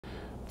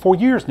For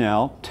years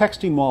now,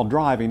 texting while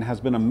driving has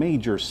been a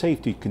major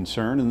safety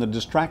concern in the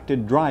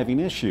distracted driving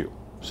issue.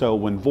 So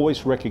when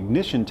voice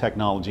recognition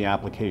technology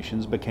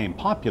applications became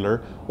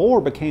popular or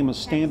became a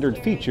standard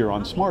feature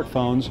on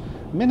smartphones,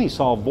 many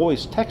saw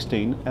voice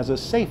texting as a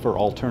safer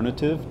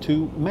alternative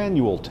to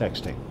manual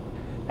texting.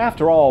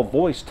 After all,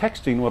 voice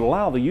texting would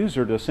allow the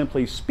user to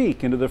simply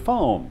speak into their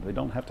phone. They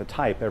don't have to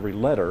type every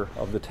letter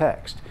of the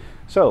text.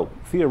 So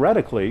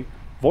theoretically,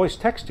 voice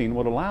texting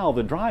would allow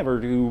the driver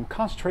to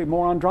concentrate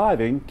more on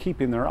driving,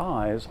 keeping their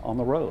eyes on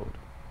the road.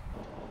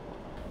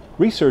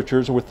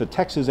 Researchers with the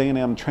Texas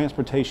A&M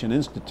Transportation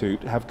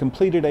Institute have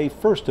completed a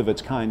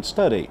first-of-its-kind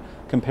study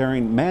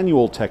comparing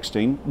manual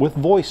texting with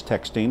voice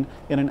texting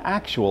in an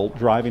actual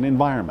driving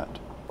environment.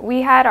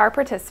 We had our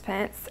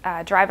participants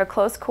drive a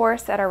closed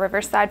course at our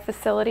Riverside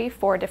facility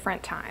 4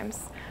 different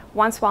times.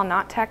 Once while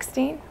not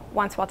texting,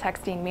 once while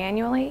texting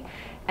manually,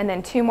 and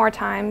then 2 more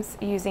times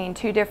using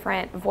 2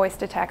 different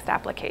voice-to-text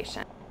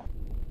applications.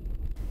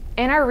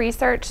 In our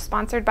research,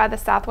 sponsored by the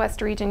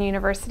Southwest Region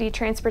University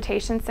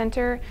Transportation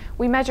Center,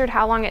 we measured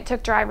how long it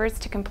took drivers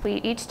to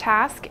complete each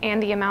task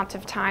and the amount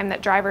of time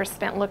that drivers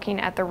spent looking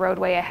at the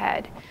roadway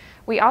ahead.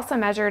 We also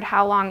measured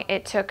how long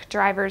it took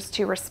drivers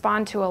to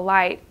respond to a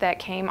light that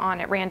came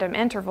on at random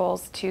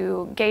intervals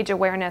to gauge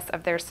awareness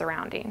of their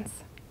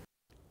surroundings.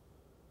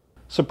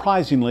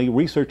 Surprisingly,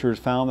 researchers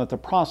found that the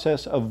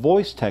process of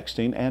voice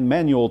texting and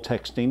manual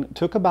texting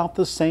took about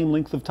the same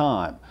length of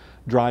time.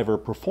 Driver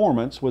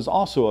performance was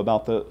also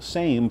about the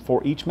same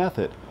for each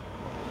method.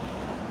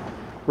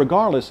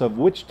 Regardless of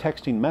which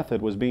texting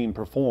method was being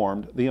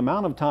performed, the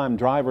amount of time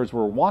drivers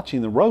were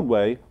watching the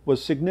roadway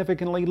was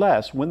significantly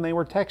less when they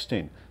were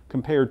texting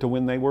compared to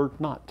when they were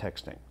not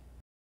texting.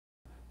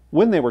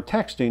 When they were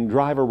texting,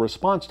 driver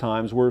response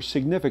times were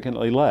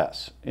significantly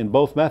less. In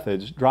both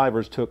methods,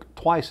 drivers took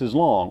twice as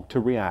long to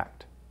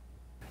react.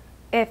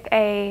 If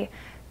a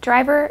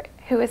driver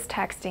who is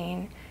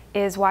texting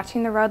is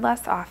watching the road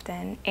less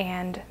often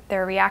and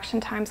their reaction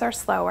times are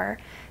slower,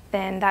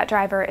 then that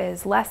driver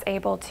is less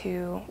able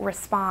to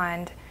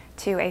respond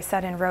to a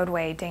sudden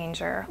roadway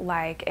danger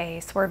like a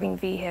swerving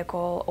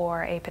vehicle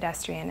or a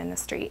pedestrian in the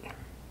street.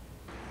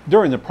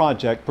 During the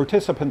project,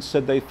 participants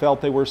said they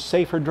felt they were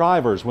safer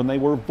drivers when they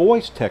were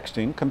voice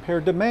texting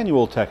compared to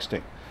manual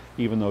texting,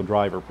 even though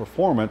driver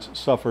performance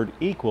suffered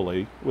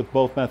equally with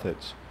both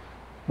methods.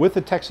 With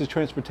the Texas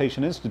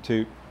Transportation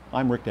Institute,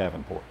 I'm Rick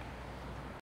Davenport.